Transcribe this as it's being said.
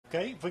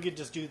Okay, if we could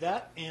just do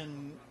that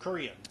in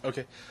Korean.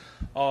 오케이.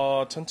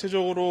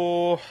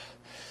 전체적으로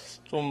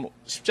좀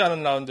쉽지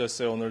않은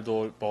라운드였어요.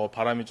 오늘도 뭐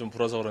바람이 좀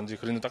불어서 그런지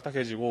그린도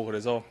딱딱해지고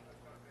그래서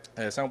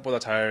생각보다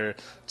잘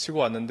치고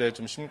왔는데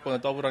좀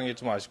 16번에 더블한 게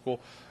좀 아쉽고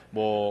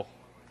뭐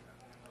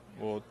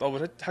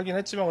더블 하긴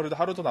했지만 그래도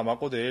하루도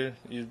남았고 내일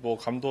뭐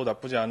감도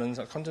나쁘지 않은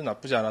컨디션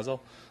나쁘지 않아서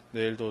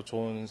내일도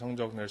좋은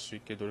성적 낼 수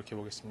있게 노력해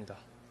보겠습니다.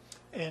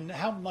 And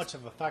how much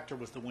of a factor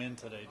was the wind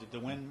today? Did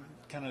the wind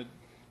kind of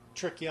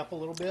trick you up a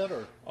little bit,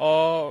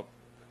 or?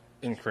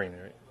 In Korean,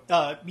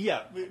 right?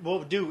 Yeah,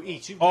 we'll do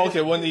each. Oh,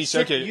 okay, one each.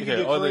 Okay, you okay. can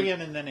do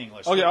Korean and then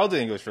English. Okay, I'll do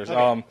English first.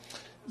 Okay.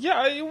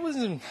 Yeah,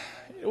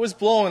 it was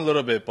blowing a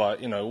little bit,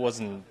 but it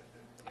wasn't.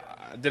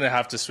 I didn't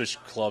have to switch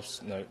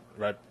clubs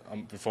right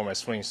before my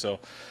swing, so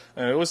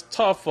it was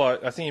tough.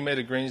 But I think he made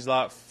the greens a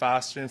lot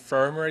faster and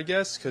firmer, I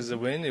guess, because the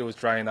wind it was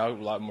drying out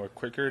a lot more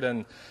quicker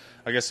than.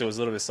 I guess it was a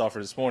little bit softer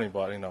this morning,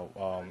 but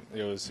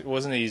it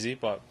wasn't easy.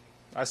 But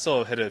I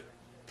still hit it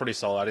pretty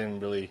solid. I didn't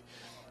really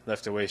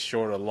left away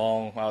short or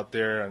long out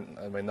there,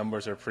 and my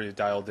numbers are pretty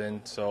dialed in.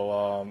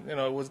 So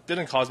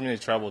didn't cause me any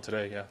trouble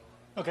today. Yeah.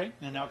 Okay,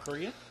 and now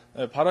Korea.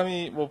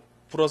 바람이 뭐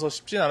불어서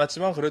쉽진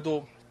않았지만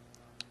그래도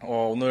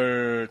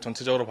오늘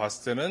전체적으로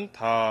봤을 때는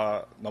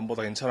다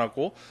넘보다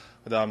괜찮았고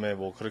그 다음에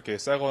뭐 그렇게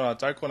세거나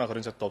짧거나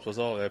그런 샷도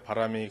없어서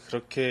바람이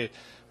그렇게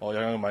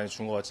영향을 많이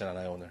준 것 같진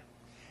않아요 오늘.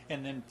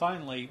 And then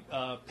finally,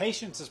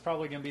 patience is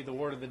probably going to be the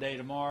word of the day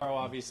tomorrow.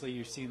 Obviously,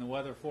 you've seen the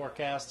weather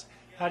forecast.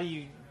 How do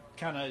you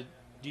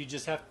do you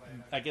just have,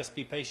 I guess,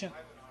 be patient?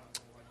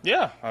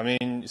 Yeah, I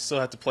mean, you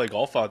still have to play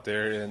golf out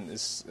there, and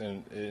it's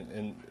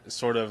in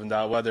sort of in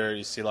that weather,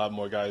 you see a lot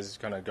more guys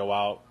kind of go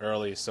out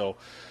early. So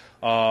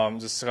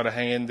just gotta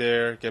hang in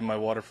there, get my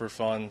waterproof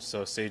on,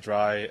 so stay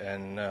dry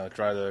and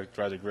dry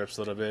the grips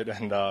a little bit,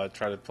 and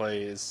try to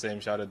play the same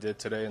shot I did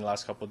today in the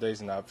last couple of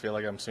days, and I feel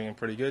like I'm swinging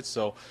pretty good.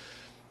 So.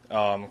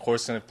 Of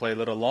course, going to play a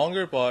little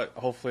longer, but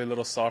hopefully a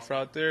little softer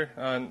out there.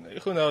 And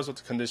who knows what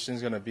the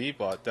condition's going to be,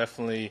 but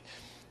definitely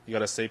you got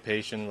to stay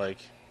patient, like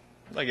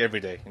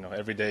every day.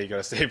 Every day you got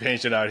to stay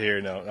patient out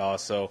here.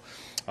 So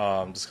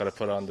just got to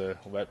put on the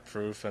wet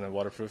proof and the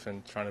waterproof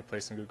and trying to play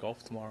some good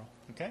golf tomorrow.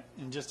 Okay,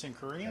 and just in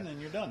Korean, and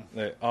you're done.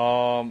 네,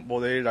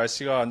 뭐 내일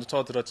날씨가 안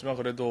좋다고 들었지만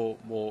그래도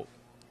뭐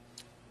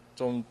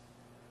좀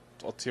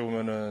어떻게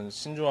보면은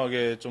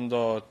신중하게 좀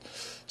더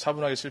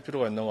차분하게 칠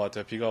필요가 있는 것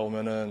같아요. 비가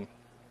오면은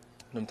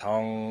좀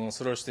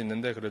당황스러울 수도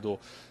있는데 그래도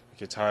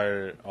이렇게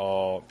잘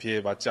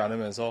비에 맞지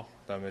않으면서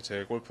그다음에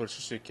제 골프를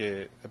칠 수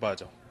있게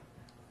해봐야죠.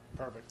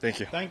 Perfect. Thank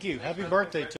you. Thank you. Happy birthday to